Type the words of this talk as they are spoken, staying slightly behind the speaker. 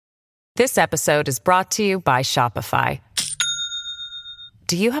This episode is brought to you by Shopify.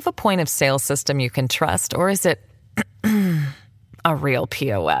 Do you have a point of sale system you can trust, or is it a real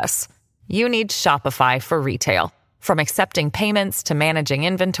POS? You need Shopify for retail. From accepting payments to managing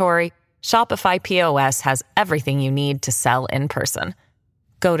inventory, Shopify POS has everything you need to sell in person.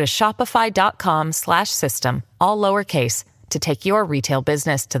 Go to shopify.com/system, all lowercase, to take your retail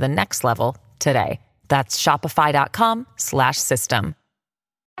business to the next level today. That's shopify.com/system.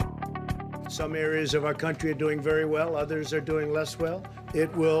 Some areas of our country are doing very well, others are doing less well.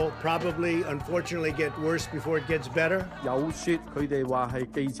 It will probably, unfortunately, get worse before it gets better. 有說佢哋話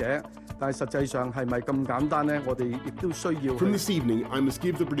係記者，但係實際上係咪咁簡單呢？我哋亦都需要。From this evening, I must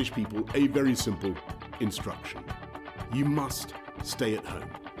give the British people a very simple instruction. You must stay at home.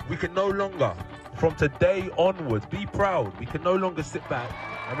 We can no longer, from today onwards, be proud. We can no longer sit back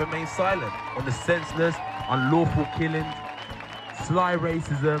and remain silent on the senseless, unlawful killings, sly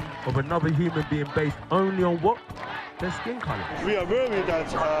racism of another human being based only on what? Their skin colour. We are worried that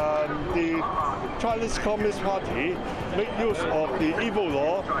the Chinese Communist Party make use of the evil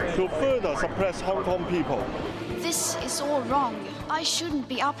law to further suppress Hong Kong people. This is all wrong. I shouldn't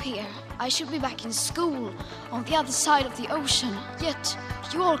be up here. I should be back in school on the other side of the ocean. Yet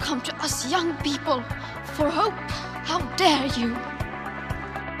you all come to us young people for hope. How dare you?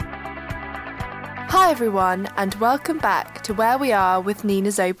 Hi everyone, and welcome back to Where We Are with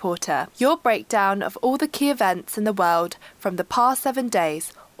Nina Zoe Porter, your breakdown of all the key events in the world from the past 7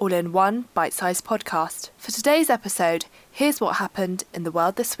 days, all in one bite-sized podcast. For today's episode, here's what happened in the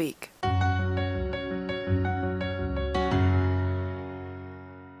world this week.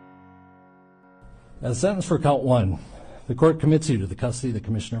 As sentence for count 1, the court commits you to the custody of the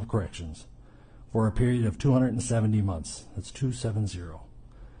Commissioner of Corrections for a period of 270 months. That's 270.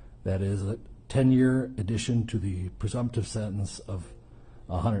 That is a 10-year addition to the presumptive sentence of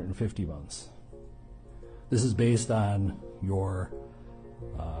 150 months. This is based on your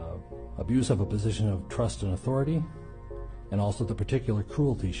abuse of a position of trust and authority, and also the particular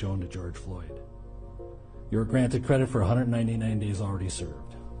cruelty shown to George Floyd. You are granted credit for 199 days already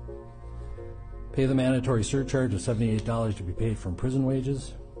served. Pay the mandatory surcharge of $78 to be paid from prison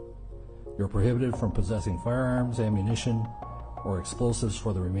wages. You're prohibited from possessing firearms, ammunition, or explosives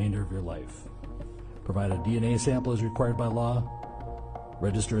for the remainder of your life. Provide a DNA sample as required by law.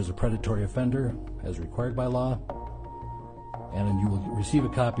 Register as a predatory offender as required by law. And then you will receive a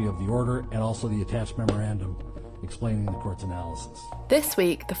copy of the order and also the attached memorandum explaining the court's analysis. This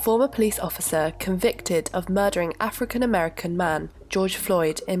week, the former police officer convicted of murdering African-American man George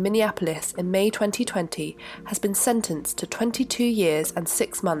Floyd in Minneapolis in May 2020 has been sentenced to 22 years and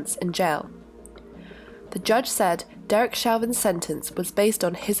 6 months in jail. The judge said Derek Chauvin's sentence was based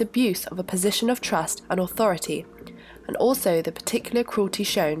on his abuse of a position of trust and authority, and also the particular cruelty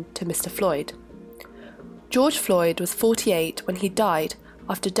shown to Mr. Floyd. George Floyd was 48 when he died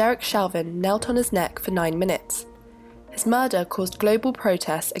after Derek Chauvin knelt on his neck for 9 minutes. His murder caused global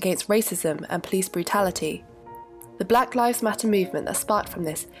protests against racism and police brutality. The Black Lives Matter movement that sparked from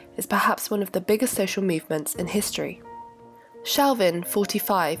this is perhaps one of the biggest social movements in history. Chauvin,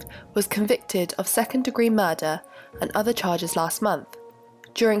 45, was convicted of second-degree murder and other charges last month.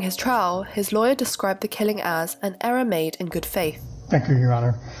 During his trial, his lawyer described the killing as an error made in good faith. Thank you, Your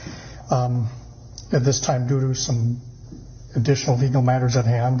Honor. At this time, due to some additional legal matters at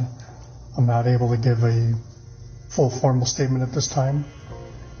hand, I'm not able to give a full formal statement at this time.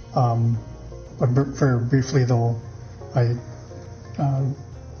 But very briefly, though, I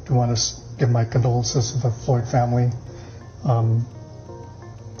do want to give my condolences to the Floyd family.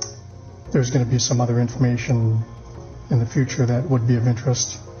 There's going to be some other information in the future that would be of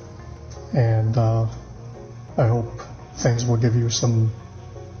interest, and I hope things will give you some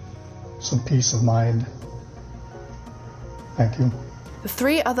peace of mind. Thank you. The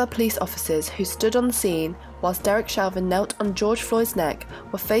 3 other police officers who stood on the scene whilst Derek Chauvin knelt on George Floyd's neck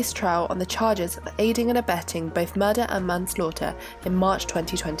will face trial on the charges of aiding and abetting both murder and manslaughter in March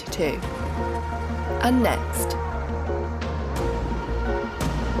 2022. And next.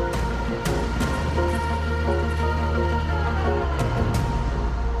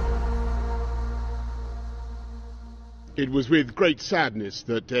 It was with great sadness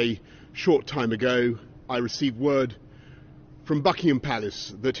that a short time ago I received word from Buckingham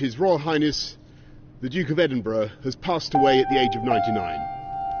Palace that His Royal Highness the Duke of Edinburgh has passed away at the age of 99.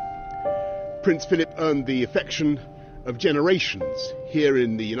 Prince Philip earned the affection of generations here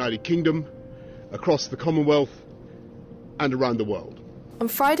in the United Kingdom, across the Commonwealth and around the world. On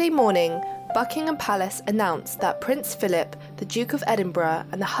Friday morning, Buckingham Palace announced that Prince Philip, the Duke of Edinburgh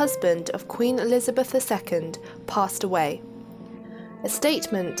and the husband of Queen Elizabeth II, passed away. A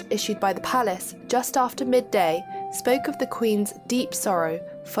statement issued by the palace just after midday spoke of the Queen's deep sorrow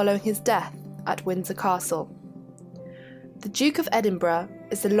following his death at Windsor Castle. The Duke of Edinburgh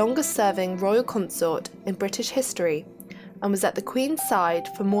is the longest-serving royal consort in British history and was at the Queen's side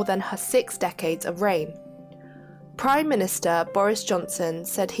for more than her 6 decades of reign. Prime Minister Boris Johnson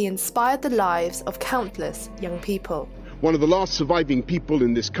said he inspired the lives of countless young people. One of the last surviving people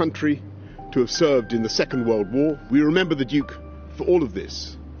in this country to have served in the Second World War, we remember the Duke for all of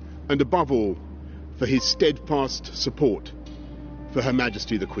this, and above all, for his steadfast support for Her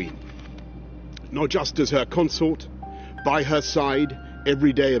Majesty the Queen. Not just as her consort, by her side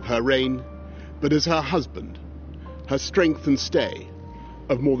every day of her reign, but as her husband, her strength and stay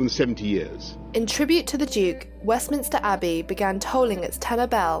of more than 70 years. In tribute to the Duke, Westminster Abbey began tolling its tenor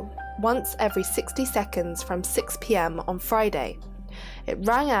bell once every 60 seconds from 6 p.m. on Friday. It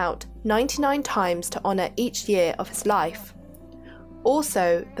rang out 99 times to honour each year of his life.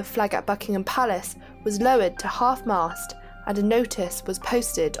 Also, the flag at Buckingham Palace was lowered to half-mast and a notice was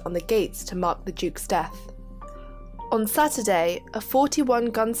posted on the gates to mark the Duke's death. On Saturday, a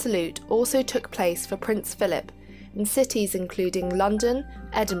 41-gun salute also took place for Prince Philip in cities including London,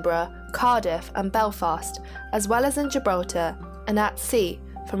 Edinburgh, Cardiff and Belfast, as well as in Gibraltar and at sea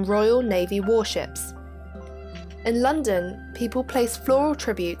from Royal Navy warships. In London, people placed floral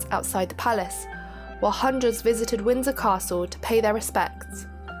tributes outside the palace, while hundreds visited Windsor Castle to pay their respects.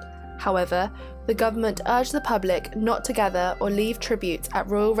 However, the government urged the public not to gather or leave tributes at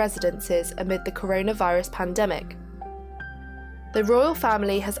royal residences amid the coronavirus pandemic. The royal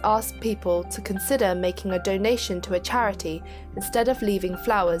family has asked people to consider making a donation to a charity instead of leaving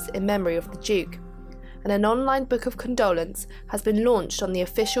flowers in memory of the Duke, and an online book of condolence has been launched on the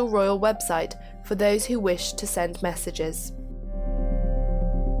official royal website for those who wish to send messages.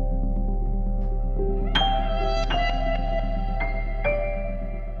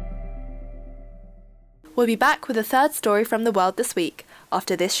 We'll be back with a third story from the world this week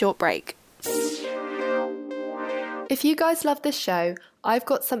after this short break. If you guys love this show, I've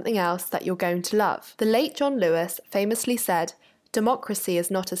got something else that you're going to love. The late John Lewis famously said, "Democracy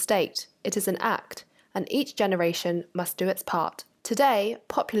is not a state, it is an act, and each generation must do its part." Today,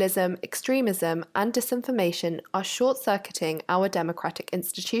 populism, extremism, and disinformation are short-circuiting our democratic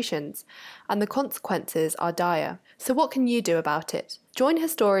institutions, and the consequences are dire. So what can you do about it? Join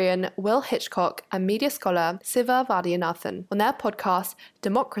historian Will Hitchcock and media scholar Siva Vaidyanathan on their podcast,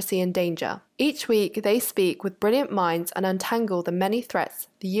 Democracy in Danger. Each week, they speak with brilliant minds and untangle the many threats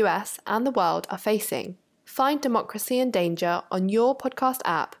the US and the world are facing. Find Democracy in Danger on your podcast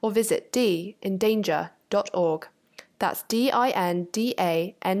app or visit dindanger.org. That's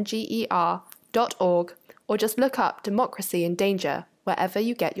DINDANGER.org, or just look up Democracy in Danger wherever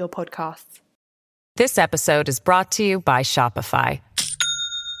you get your podcasts. This episode is brought to you by Shopify.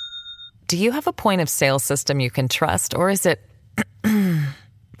 Do you have a point of sale system you can trust, or is it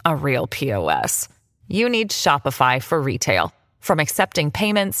a real POS? You need Shopify for retail. From accepting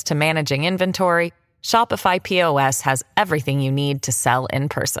payments to managing inventory, Shopify POS has everything you need to sell in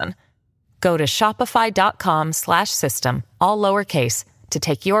person. Go to shopify.com/system, all lowercase, to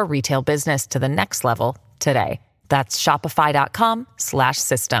take your retail business to the next level today. That's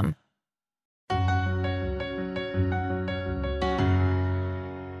shopify.com/system.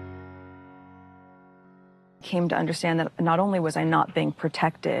 Came to understand that not only was I not being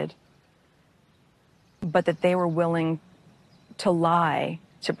protected, but that they were willing to lie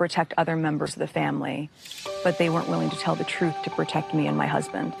to protect other members of the family, but they weren't willing to tell the truth to protect me and my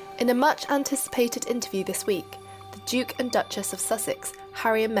husband. In a much-anticipated interview this week, the Duke and Duchess of Sussex,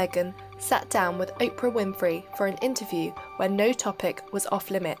 Harry and Meghan, sat down with Oprah Winfrey for an interview where no topic was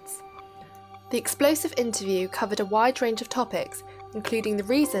off-limits. The explosive interview covered a wide range of topics, including the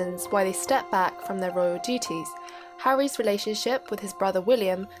reasons why they stepped back from their royal duties, Harry's relationship with his brother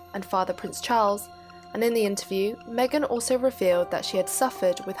William and father Prince Charles, and in the interview, Meghan also revealed that she had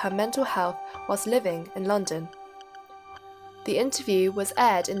suffered with her mental health whilst living in London. The interview was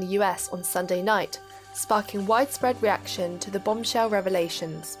aired in the US on Sunday night, sparking widespread reaction to the bombshell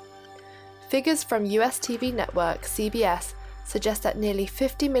revelations. Figures from US TV network CBS suggest that nearly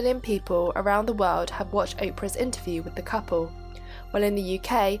 50 million people around the world have watched Oprah's interview with the couple, while in the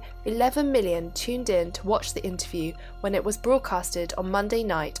UK, 11 million tuned in to watch the interview when it was broadcasted on Monday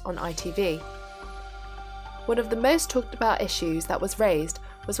night on ITV. One of the most talked about issues that was raised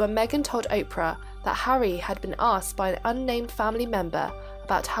was when Meghan told Oprah that Harry had been asked by an unnamed family member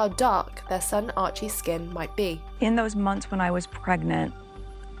about how dark their son Archie's skin might be. In those months when I was pregnant,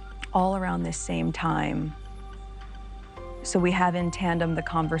 all around this same time, so we have in tandem the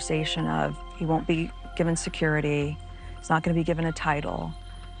conversation of he won't be given security, He's not going to be given a title.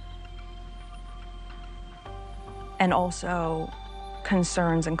 And also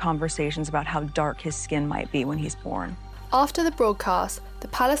concerns and conversations about how dark his skin might be when he's born. After the broadcast, the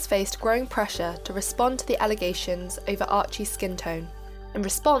palace faced growing pressure to respond to the allegations over Archie's skin tone. In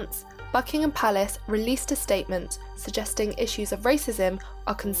response, Buckingham Palace released a statement suggesting issues of racism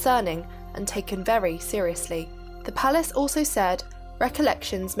are concerning and taken very seriously. The palace also said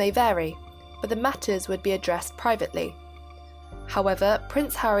recollections may vary, but the matters would be addressed privately. However,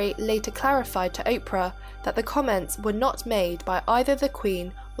 Prince Harry later clarified to Oprah that the comments were not made by either the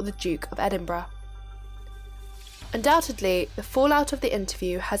Queen or the Duke of Edinburgh. Undoubtedly, the fallout of the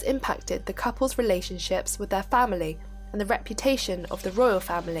interview has impacted the couple's relationships with their family and the reputation of the royal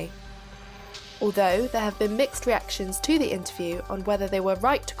family. Although there have been mixed reactions to the interview on whether they were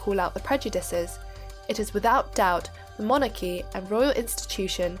right to call out the prejudices, it is without doubt the monarchy and royal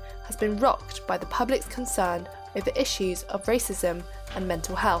institution has been rocked by the public's concern over issues of racism and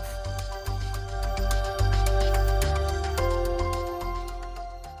mental health.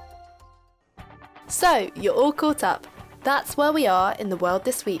 So, you're all caught up. That's where we are in the world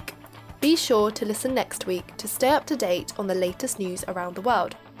this week. Be sure to listen next week to stay up to date on the latest news around the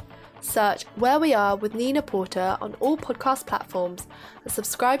world. Search Where We Are with Nina Porter on all podcast platforms and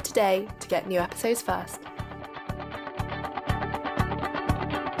subscribe today to get new episodes first.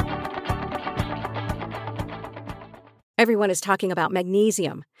 Everyone is talking about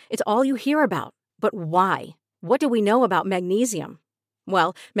magnesium. It's all you hear about. But why? What do we know about magnesium?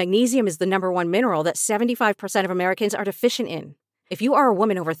 Well, magnesium is the number one mineral that 75% of Americans are deficient in. If you are a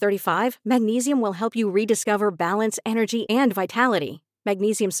woman over 35, magnesium will help you rediscover balance, energy, and vitality.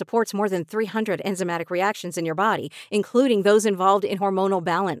 Magnesium supports more than 300 enzymatic reactions in your body, including those involved in hormonal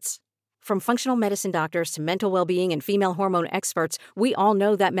balance. From functional medicine doctors to mental well-being and female hormone experts, we all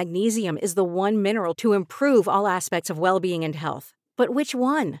know that magnesium is the one mineral to improve all aspects of well-being and health. But which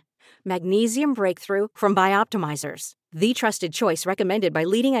one? Magnesium Breakthrough from Bioptimizers, the trusted choice recommended by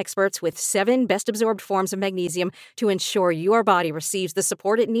leading experts with 7 best-absorbed forms of magnesium to ensure your body receives the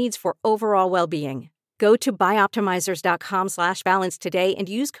support it needs for overall well-being. Go to bioptimizers.com/balance today and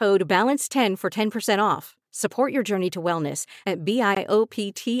use code BALANCE10 for 10% off. Support your journey to wellness at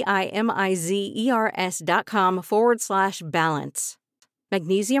bioptimizers.com/balance.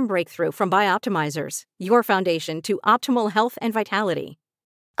 Magnesium Breakthrough from Bioptimizers, your foundation to optimal health and vitality.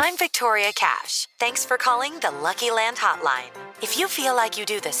 I'm Victoria Cash. Thanks for calling the Lucky Land Hotline. If you feel like you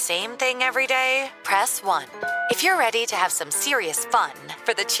do the same thing every day, press 1. If you're ready to have some serious fun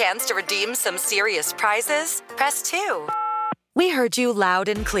for the chance to redeem some serious prizes, press 2. We heard you loud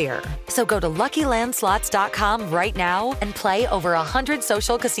and clear. So go to LuckyLandSlots.com right now and play over 100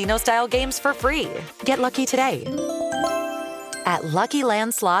 social casino-style games for free. Get lucky today at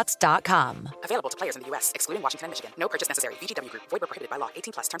LuckyLandSlots.com. Available to players in the U.S., excluding Washington and Michigan. No purchase necessary. VGW Group. Void where prohibited by law.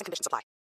 18+. Terms and conditions apply.